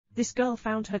This girl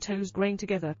found her toes growing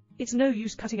together. It's no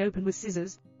use cutting open with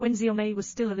scissors. When Xiaomei was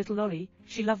still a little lolly,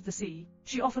 she loved the sea.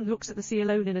 She often looks at the sea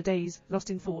alone in a daze, lost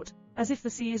in thought, as if the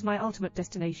sea is my ultimate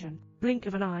destination. Blink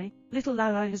of an eye, little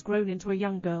Lai has grown into a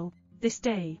young girl. This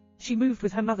day, she moved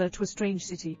with her mother to a strange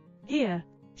city. Here,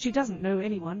 she doesn't know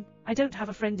anyone. I don't have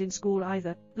a friend in school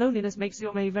either. Loneliness makes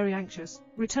Xiaomei very anxious.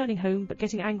 Returning home but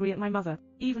getting angry at my mother.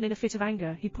 Even in a fit of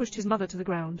anger, he pushed his mother to the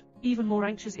ground. Even more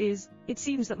anxious is, it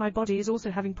seems that my body is also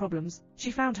having problems.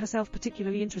 She found herself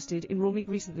particularly interested in raw meat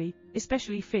recently,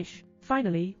 especially fish.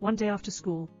 Finally, one day after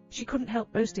school, she couldn't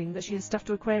help boasting that she has stuffed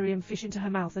an aquarium fish into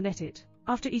her mouth and ate it.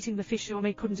 After eating the fish,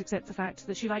 Xiaomei couldn't accept the fact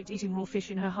that she liked eating raw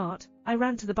fish in her heart. I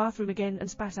ran to the bathroom again and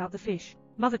spat out the fish.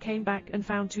 Mother came back and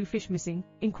found 2 fish missing.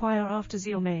 Inquire after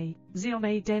Xiaomei.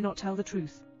 Xiaomei dare not tell the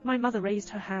truth. My mother raised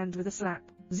her hand with a slap.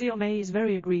 Xiaomei is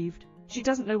very aggrieved. She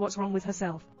doesn't know what's wrong with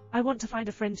herself. I want to find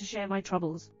a friend to share my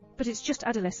troubles. But it's just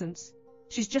adolescence.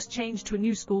 She's just changed to a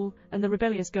new school, and the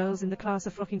rebellious girls in the class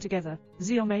are flocking together.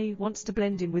 Xiaomei wants to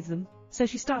blend in with them, so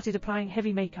she started applying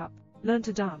heavy makeup. Learn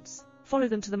to dance. Follow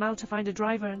them to the mall to find a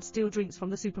driver and steal drinks from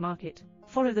the supermarket.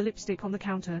 Follow the lipstick on the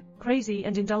counter. Crazy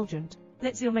and indulgent.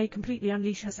 Let Xiaomei completely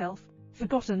unleash herself.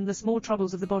 Forgotten the small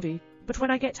troubles of the body. But when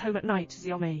I get home at night,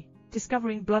 Xiaomei.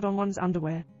 Discovering blood on one's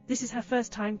underwear. This is her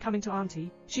first time coming to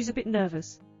auntie. She's a bit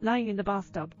nervous. Lying in the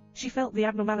bathtub, she felt the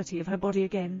abnormality of her body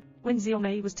again. When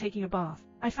Xiaomei was taking a bath,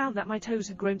 I found that my toes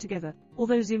had grown together.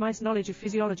 Although Xiaomei's knowledge of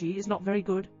physiology is not very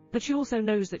good, but she also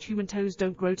knows that human toes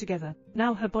don't grow together.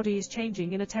 Now her body is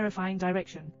changing in a terrifying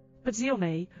direction. But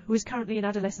Xiaomei, who is currently in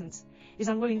adolescence, is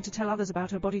unwilling to tell others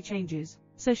about her body changes,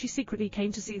 so she secretly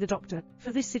came to see the doctor.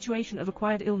 For this situation of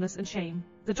acquired illness and shame,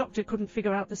 the doctor couldn't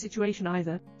figure out the situation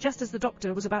either. Just as the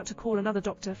doctor was about to call another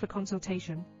doctor for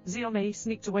consultation, Xiaomei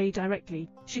sneaked away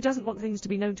directly. She doesn't want things to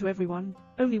be known to everyone.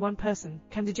 Only one person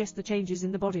can digest the changes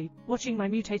in the body. Watching my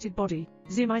mutated body,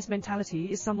 Xiaomei's mentality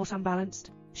is somewhat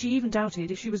unbalanced. She even doubted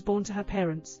if she was born to her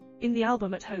parents. In the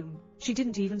album at home, she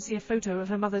didn't even see a photo of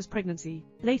her mother's pregnancy.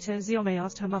 Later, Xiaomei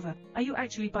asked her mother, "Are you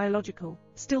actually biological?"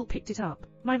 Still picked it up.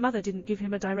 My mother didn't give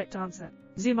him a direct answer.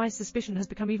 Xiaomei's suspicion has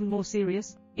become even more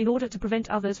serious. In order to prevent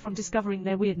others from discovering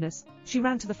their weirdness, she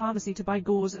ran to the pharmacy to buy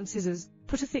gauze and scissors.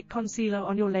 Put a thick concealer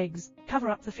on your legs. Cover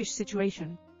up the fish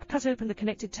situation. Cut open the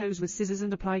connected toes with scissors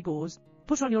and apply gauze.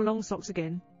 Put on your long socks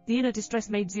again. The inner distress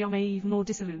made Xiaomei even more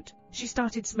dissolute. She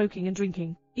started smoking and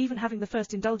drinking. Even having the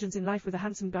first indulgence in life with a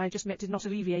handsome guy just met did not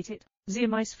alleviate it.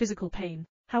 Xiaomei's physical pain.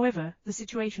 However, the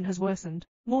situation has worsened.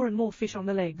 More and more fish on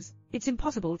the legs. It's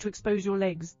impossible to expose your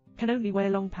legs. Can only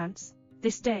wear long pants.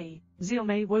 This day,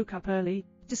 Xiaomei woke up early,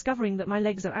 discovering that my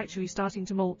legs are actually starting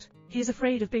to molt. He is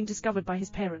afraid of being discovered by his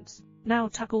parents. Now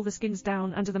tuck all the skins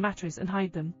down under the mattress and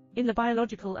hide them. In the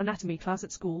biological anatomy class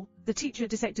at school, the teacher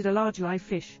dissected a large live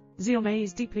fish. Xiaomei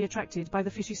is deeply attracted by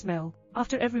the fishy smell.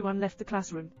 After everyone left the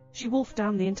classroom, she wolfed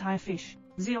down the entire fish.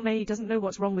 Xiaomei doesn't know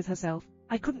what's wrong with herself.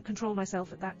 I couldn't control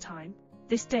myself at that time.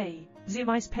 This day,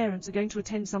 Xiaomei's parents are going to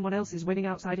attend someone else's wedding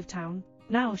outside of town.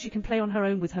 Now she can play on her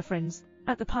own with her friends.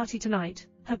 At the party tonight,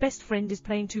 her best friend is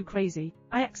playing too crazy.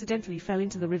 I accidentally fell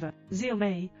into the river.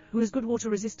 Xiaomei, who has good water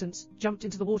resistance, jumped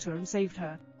into the water and saved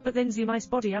her. But then Xiaomei's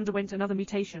body underwent another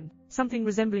mutation. Something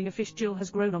resembling a fish gill has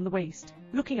grown on the waist.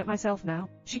 Looking at myself now,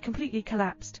 she completely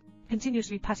collapsed,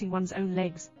 continuously patting one's own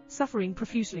legs, suffering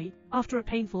profusely. After a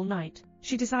painful night,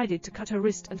 she decided to cut her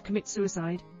wrist and commit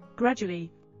suicide.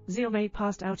 Gradually, Xiaomei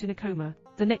passed out in a coma.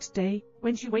 The next day,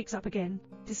 when she wakes up again,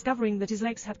 discovering that his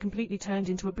legs had completely turned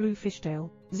into a blue fishtail,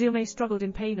 Xiaomei struggled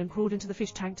in pain and crawled into the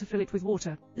fish tank to fill it with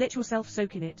water. Let yourself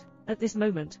soak in it. At this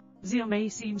moment,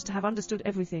 Xiaomei seems to have understood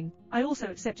everything. I also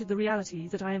accepted the reality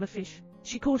that I am a fish.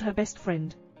 She called her best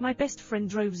friend. My best friend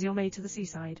drove Xiaomei to the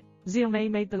seaside. Xiaomei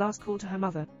made the last call to her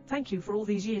mother. "Thank you for all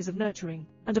these years of nurturing,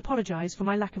 and apologize for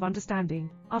my lack of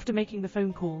understanding." After making the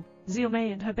phone call,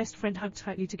 Xiaomei and her best friend hugged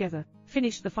tightly together.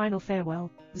 Finished the final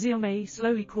farewell. Xiaomei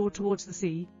slowly crawled towards the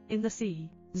sea. In the sea,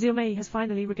 Xiaomei has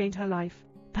finally regained her life.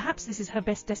 Perhaps this is her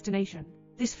best destination.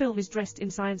 This film is dressed in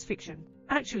science fiction.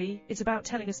 Actually, it's about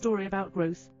telling a story about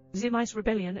growth. Xiaomei's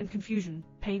rebellion and confusion,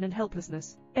 pain and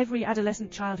helplessness. Every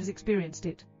adolescent child has experienced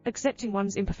it. Accepting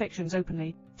one's imperfections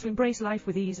openly, to embrace life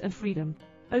with ease and freedom.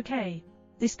 Okay.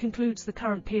 This concludes the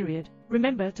current period.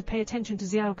 Remember to pay attention to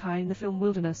Xiao Kai in the film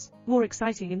Wilderness. More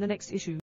exciting in the next issue.